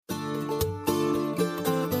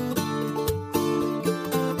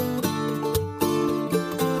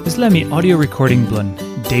This let me audio recording blun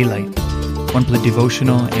Daylight. One play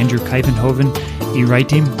devotional Andrew Kuyvenhoven, I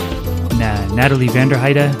Ritim, na Natalie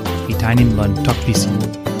Vanderheide, I tainim lun tokpisin.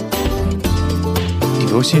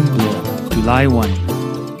 Devotion blo July 1.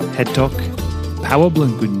 Head talk, Pawa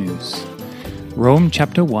Bilong Gutnius. Rome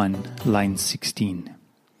chapter 1, line 16.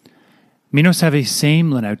 Minos have a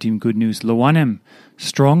same lun autim good news, wanem.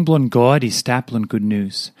 Strong blon God is stap blon good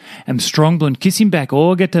news. Strong blon kisim back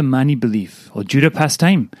olgeta mani belief, or Juda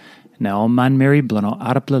pastaim. Now manmeri blon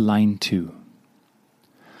arapela lain too.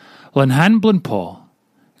 Lon han blon Paul.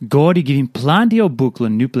 God I givim Planti o Buk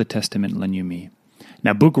lon Nupela Testamen lon Yumi.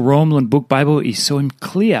 Now Buk Rom lon Buk Baibel is soim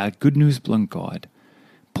klia good news blon God.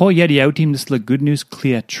 Paul yet autim this la good news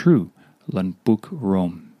klia true lon Buk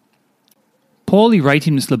Rom. Paul I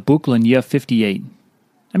raitim this la book lon year 58.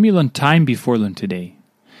 Lon time before lon today.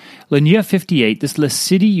 Lon year 58, this la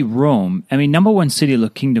city Rome, number one city la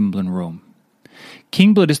kingdom blon Rome.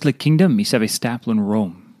 King blo this la kingdom, I save stap lon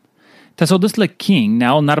Rome. Tasol this la king,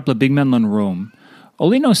 now narapela bikman lon Rome.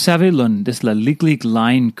 Oli no save lon this la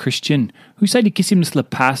lain Christian, who said kisim this la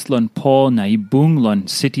pas lon Paul na I bung lon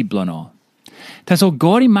siti blon all. Tasol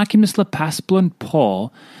God I makim this la pas blon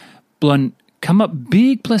Paul, blon come up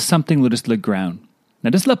big plus something lo this la ground. Now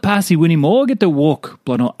this la pasi when him all get to walk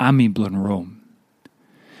blon o ami blon Rome.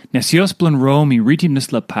 Now sios blon Rome I ritim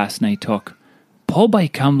this la pas na I talk. Paul by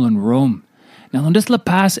come blon Rome. Now on this la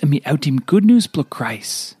pas and me autim good news blon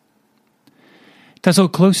Christ. Tas all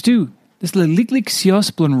close to. This la lik sios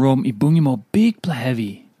blon Rome I bung him all big pla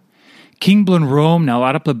heavy. King blon Rome now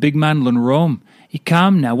arapela bigman blon Rome. I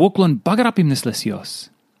come now walk blon bagar up him this la sios.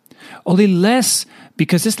 Only less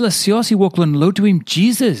because this la sios I walk blon low to him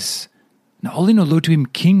Jesus. Now only no low to him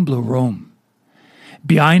king blo Rome.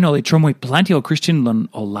 Behind all a tromoy Planti o Christian lon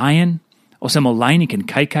o lain, o some o lain I can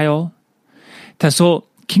kai all. Tasol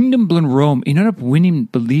kingdom blon Rome I not up winning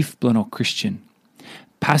belief blon o Christian.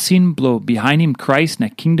 Passing blo behind him Christ na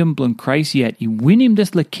kingdom blon Christ yet I win him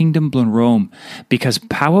this la kingdom blon Rome because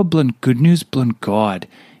power blon good news blon God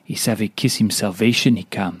I save kisim salvation I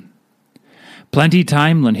come. Plenty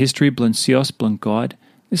time lon history blon sios blon God.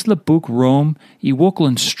 This la Buk Rom, I walk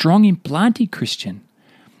lon strong in Planti Christian.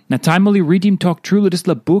 Na time only Ritim talk true lo this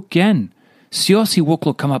la book gen. Sios I walk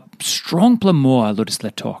lo come up strong pla more lo this la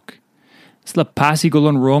talk. This la pasi go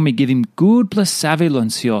lon Rome I give him good pla save lon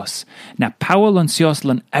sios. Na power lon sios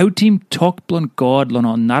lon autim talk blon God lon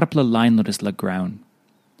on narapela lain lo this la ground.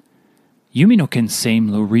 Yumi no can same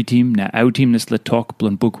lo Ritim na autim this la talk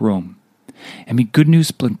blon Buk Rom. And me good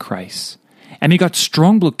news blon Christ. And me got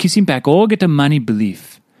strong blo kisim back olgeta mani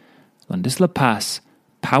belief. Lon this la pas,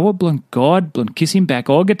 power blon God blon kisim back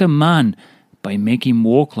olgeta man by making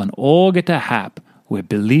walk lon olgeta hap where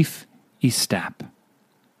belief is stap.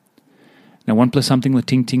 Now one plus something la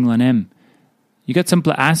ting lon em. You got some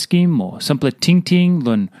pla askim or some pla ting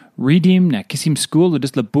lon Ritim na kisim school lo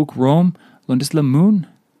this la Buk Rom lon this la moon.